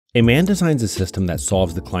A man designs a system that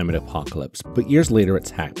solves the climate apocalypse, but years later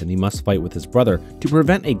it's hacked and he must fight with his brother to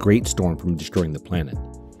prevent a great storm from destroying the planet.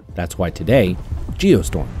 That's why today,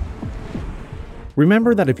 Geostorm.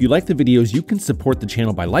 Remember that if you like the videos, you can support the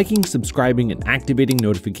channel by liking, subscribing, and activating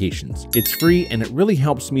notifications. It's free and it really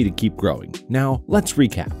helps me to keep growing. Now, let's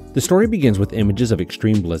recap. The story begins with images of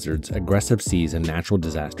extreme blizzards, aggressive seas, and natural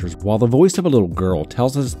disasters, while the voice of a little girl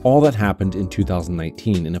tells us all that happened in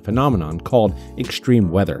 2019 in a phenomenon called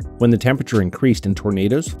extreme weather, when the temperature increased and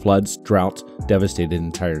tornadoes, floods, droughts devastated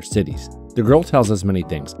entire cities. The girl tells us many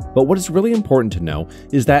things, but what is really important to know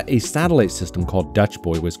is that a satellite system called Dutch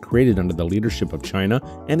Boy was created under the leadership of China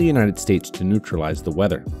and the United States to neutralize the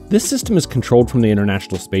weather. This system is controlled from the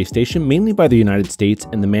International Space Station mainly by the United States,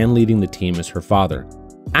 and the man leading the team is her father.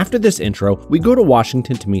 After this intro, we go to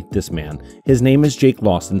Washington to meet this man. His name is Jake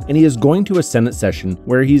Lawson, and he is going to a Senate session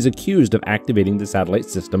where he's accused of activating the satellite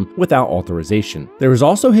system without authorization. There is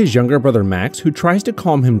also his younger brother Max, who tries to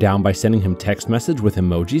calm him down by sending him text message with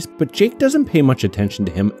emojis, but Jake doesn't pay much attention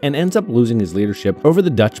to him and ends up losing his leadership over the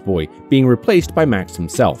Dutch Boy, being replaced by Max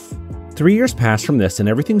himself. 3 years pass from this and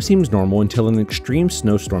everything seems normal until an extreme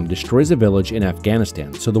snowstorm destroys a village in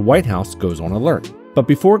Afghanistan, so the White House goes on alert. But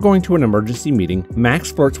before going to an emergency meeting,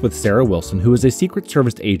 Max flirts with Sarah Wilson, who is a Secret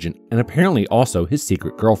Service agent and apparently also his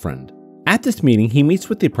secret girlfriend. At this meeting, he meets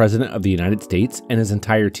with the President of the United States and his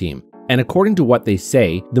entire team. And according to what they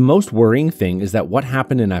say, the most worrying thing is that what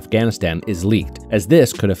happened in Afghanistan is leaked, as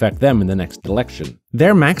this could affect them in the next election.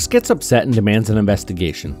 There, Max gets upset and demands an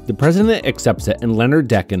investigation. The president accepts it, and Leonard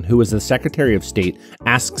Decken, who is the Secretary of State,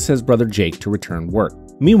 asks his brother Jake to return work.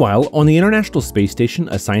 Meanwhile, on the International Space Station,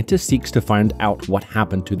 a scientist seeks to find out what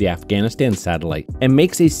happened to the Afghanistan satellite and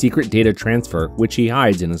makes a secret data transfer, which he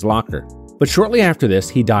hides in his locker. But shortly after this,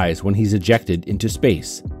 he dies when he's ejected into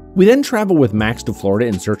space. We then travel with Max to Florida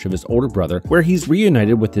in search of his older brother, where he's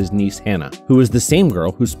reunited with his niece Hannah, who is the same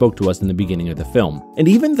girl who spoke to us in the beginning of the film. And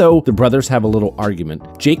even though the brothers have a little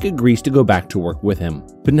argument, Jake agrees to go back to work with him.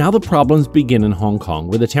 But now the problems begin in Hong Kong,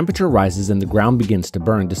 where the temperature rises and the ground begins to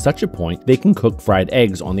burn to such a point they can cook fried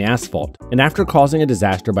eggs on the asphalt. And after causing a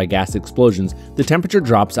disaster by gas explosions, the temperature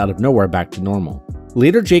drops out of nowhere back to normal.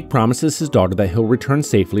 Later, Jake promises his daughter that he'll return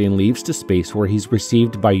safely and leaves to space, where he's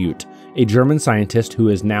received by Ute, a German scientist who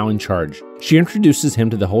is now in charge. She introduces him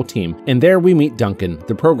to the whole team, and there we meet Duncan,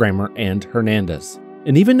 the programmer, and Hernandez.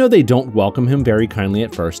 And even though they don't welcome him very kindly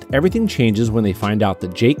at first, everything changes when they find out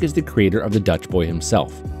that Jake is the creator of the Dutch Boy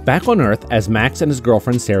himself. Back on Earth, as Max and his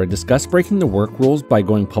girlfriend Sarah discuss breaking the work rules by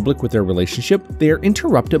going public with their relationship, they are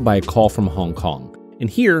interrupted by a call from Hong Kong. And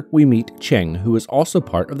here we meet Cheng, who is also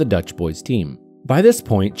part of the Dutch Boy's team. By this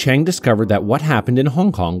point, Cheng discovered that what happened in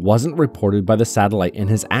Hong Kong wasn't reported by the satellite and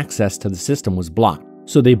his access to the system was blocked,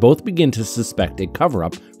 so they both begin to suspect a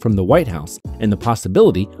cover-up from the White House and the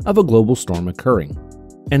possibility of a global storm occurring.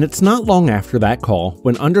 And it's not long after that call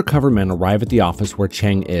when undercover men arrive at the office where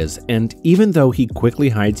Cheng is, and even though he quickly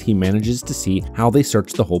hides, he manages to see how they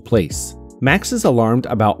search the whole place. Max is alarmed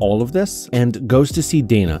about all of this and goes to see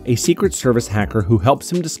Dana, a Secret Service hacker who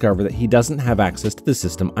helps him discover that he doesn't have access to the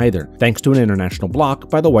system either, thanks to an international block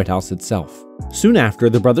by the White House itself. Soon after,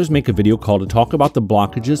 the brothers make a video call to talk about the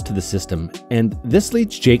blockages to the system, and this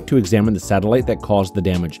leads Jake to examine the satellite that caused the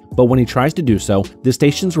damage, but when he tries to do so, the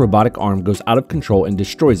station's robotic arm goes out of control and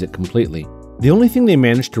destroys it completely. The only thing they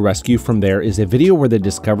manage to rescue from there is a video where they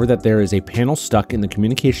discover that there is a panel stuck in the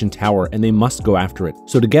communication tower and they must go after it.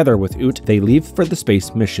 So together with Ute, they leave for the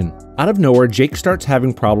space mission. Out of nowhere, Jake starts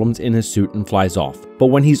having problems in his suit and flies off. But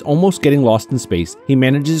when he's almost getting lost in space, he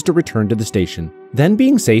manages to return to the station. Then,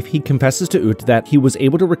 being safe, he confesses to Ute that he was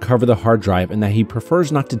able to recover the hard drive and that he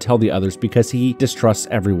prefers not to tell the others because he distrusts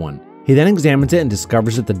everyone. He then examines it and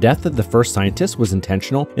discovers that the death of the first scientist was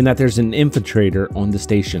intentional and that there's an infiltrator on the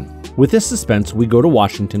station. With this suspense, we go to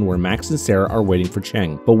Washington where Max and Sarah are waiting for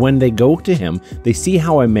Cheng, but when they go to him, they see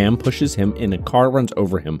how a man pushes him and a car runs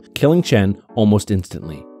over him, killing Cheng almost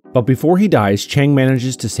instantly. But before he dies, Cheng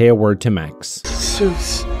manages to say a word to Max.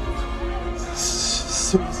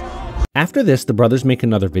 After this, the brothers make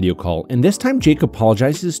another video call, and this time Jake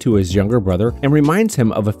apologizes to his younger brother and reminds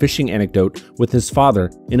him of a fishing anecdote with his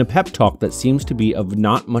father in a pep talk that seems to be of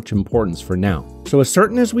not much importance for now. So as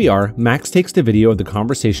certain as we are, Max takes the video of the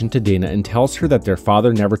conversation to Dana and tells her that their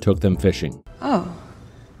father never took them fishing. Oh.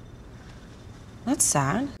 That's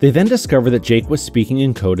sad. They then discover that Jake was speaking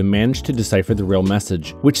in code and managed to decipher the real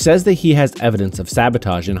message, which says that he has evidence of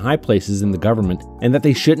sabotage in high places in the government and that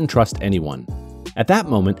they shouldn't trust anyone. At that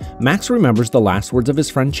moment, Max remembers the last words of his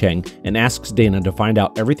friend Cheng and asks Dana to find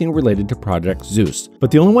out everything related to Project Zeus.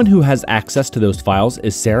 But the only one who has access to those files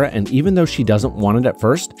is Sarah, and even though she doesn't want it at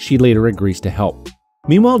first, she later agrees to help.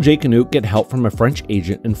 Meanwhile, Jake and Oot get help from a French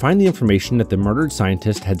agent and find the information that the murdered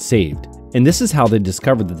scientist had saved. And this is how they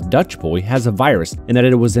discover that the Dutch boy has a virus and that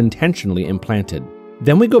it was intentionally implanted.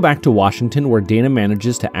 Then we go back to Washington, where Dana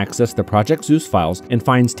manages to access the Project Zeus files and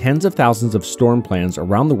finds tens of thousands of storm plans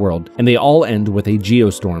around the world, and they all end with a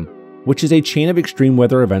geostorm, which is a chain of extreme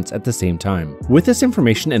weather events at the same time. With this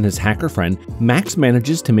information and his hacker friend, Max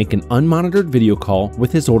manages to make an unmonitored video call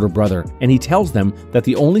with his older brother, and he tells them that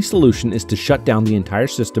the only solution is to shut down the entire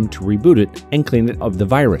system to reboot it and clean it of the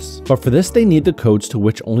virus. But for this, they need the codes to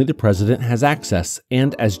which only the president has access,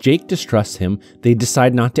 and as Jake distrusts him, they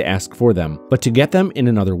decide not to ask for them, but to get them in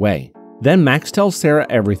another way. Then Max tells Sarah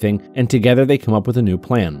everything, and together they come up with a new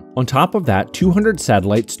plan. On top of that, 200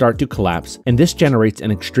 satellites start to collapse, and this generates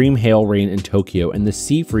an extreme hail rain in Tokyo, and the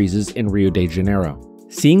sea freezes in Rio de Janeiro.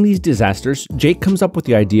 Seeing these disasters, Jake comes up with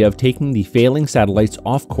the idea of taking the failing satellites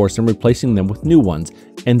off course and replacing them with new ones,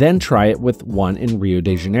 and then try it with one in Rio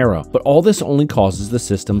de Janeiro. But all this only causes the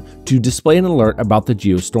system to display an alert about the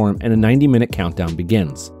geostorm, and a 90-minute countdown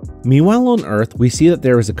begins. Meanwhile, on Earth, we see that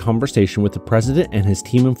there is a conversation with the president and his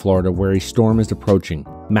team in Florida where a storm is approaching.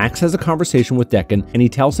 Max has a conversation with Deccan, and he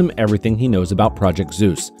tells him everything he knows about Project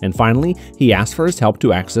Zeus. And finally, he asks for his help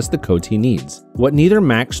to access the codes he needs. What neither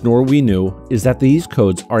Max nor we knew is that these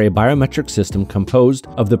codes are a biometric system composed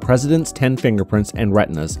of the president's 10 fingerprints and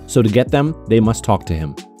retinas, so to get them, they must talk to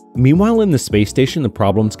him. Meanwhile, in the space station, the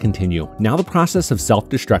problems continue. Now the process of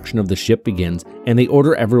self-destruction of the ship begins, and they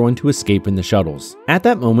order everyone to escape in the shuttles. At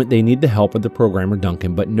that moment, they need the help of the programmer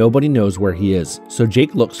Duncan, but nobody knows where he is, so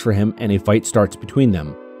Jake looks for him and a fight starts between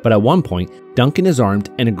them. But at one point, Duncan is armed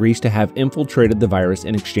and agrees to have infiltrated the virus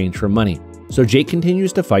in exchange for money. So Jake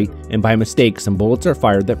continues to fight, and by mistake, some bullets are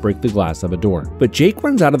fired that break the glass of a door. But Jake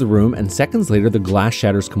runs out of the room, and seconds later the glass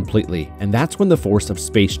shatters completely, and that's when the force of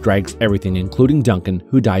space drags everything, including Duncan,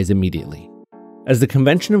 who dies immediately. As the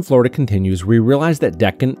convention in Florida continues, we realize that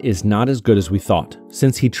Deccan is not as good as we thought,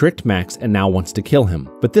 since he tricked Max and now wants to kill him.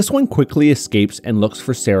 But this one quickly escapes and looks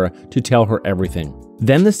for Sarah to tell her everything.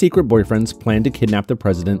 Then the secret boyfriends plan to kidnap the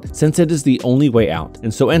president, since it is the only way out,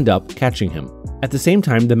 and so end up catching him. At the same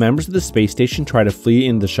time, the members of the space station try to flee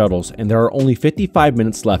in the shuttles, and there are only 55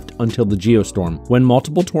 minutes left until the geostorm, when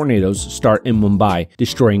multiple tornadoes start in Mumbai,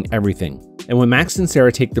 destroying everything. And when Max and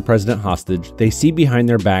Sarah take the president hostage, they see behind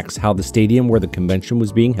their backs how the stadium where the convention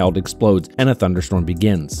was being held explodes and a thunderstorm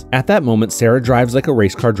begins. At that moment, Sarah drives like a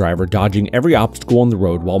race car driver, dodging every obstacle on the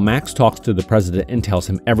road, while Max talks to the president and tells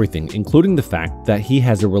him everything, including the fact that he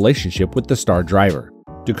has a relationship with the star driver.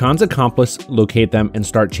 Dukan's accomplice locate them and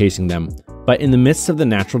start chasing them. But in the midst of the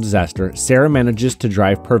natural disaster, Sarah manages to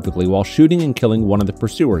drive perfectly while shooting and killing one of the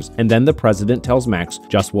pursuers, and then the president tells Max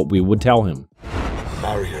just what we would tell him.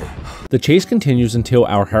 Barrier. The chase continues until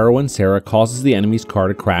our heroine Sarah causes the enemy's car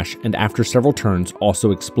to crash and after several turns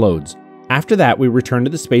also explodes. After that, we return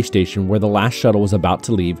to the space station where the last shuttle was about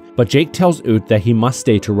to leave, but Jake tells Oot that he must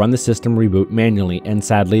stay to run the system reboot manually, and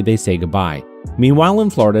sadly they say goodbye. Meanwhile in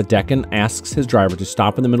Florida, Deccan asks his driver to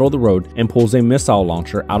stop in the middle of the road and pulls a missile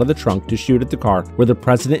launcher out of the trunk to shoot at the car where the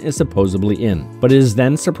president is supposedly in, but is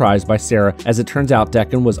then surprised by Sarah as it turns out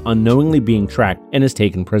Deccan was unknowingly being tracked and is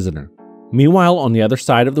taken prisoner. Meanwhile, on the other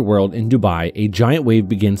side of the world in Dubai, a giant wave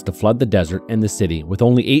begins to flood the desert and the city, with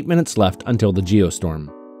only 8 minutes left until the geostorm.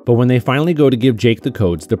 But when they finally go to give Jake the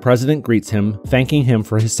codes, the president greets him, thanking him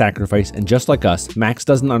for his sacrifice, and just like us, Max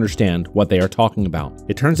doesn't understand what they are talking about.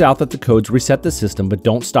 It turns out that the codes reset the system but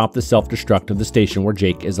don't stop the self-destruct of the station where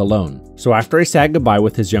Jake is alone. So after a sad goodbye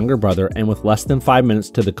with his younger brother and with less than 5 minutes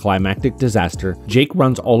to the climactic disaster, Jake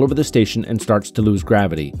runs all over the station and starts to lose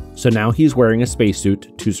gravity. So now he's wearing a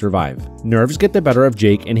spacesuit to survive. Nerves get the better of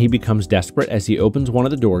Jake and he becomes desperate as he opens one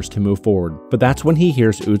of the doors to move forward. But that's when he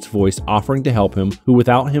hears Oot's voice offering to help him, who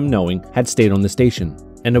without him knowing had stayed on the station.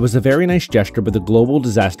 And it was a very nice gesture, but the global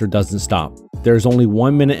disaster doesn't stop. There's only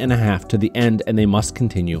 1.5 minutes to the end and they must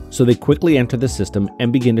continue, so they quickly enter the system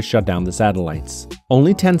and begin to shut down the satellites.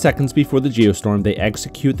 Only 10 seconds before the geostorm, they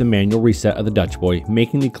execute the manual reset of the Dutch boy,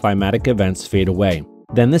 making the climatic events fade away.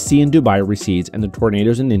 Then the sea in Dubai recedes and the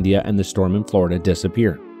tornadoes in India and the storm in Florida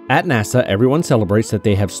disappear. At NASA, everyone celebrates that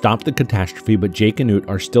they have stopped the catastrophe, but Jake and Oot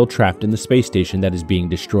are still trapped in the space station that is being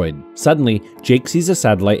destroyed. Suddenly, Jake sees a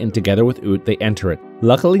satellite and together with Oot, they enter it.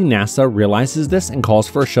 Luckily, NASA realizes this and calls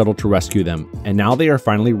for a shuttle to rescue them, and now they are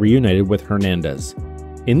finally reunited with Hernandez.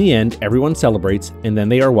 In the end, everyone celebrates, and then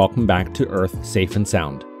they are welcomed back to Earth safe and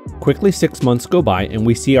sound. Quickly 6 months go by and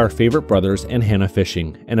we see our favorite brothers and Hannah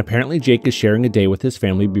fishing, and apparently Jake is sharing a day with his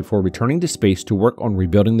family before returning to space to work on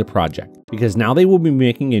rebuilding the project, because now they will be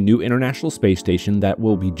making a new international space station that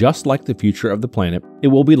will be just like the future of the planet. It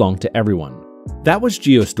will belong to everyone. That was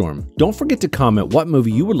Geostorm. Don't forget to comment what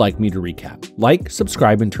movie you would like me to recap. Like,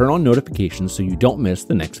 subscribe, and turn on notifications so you don't miss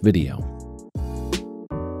the next video.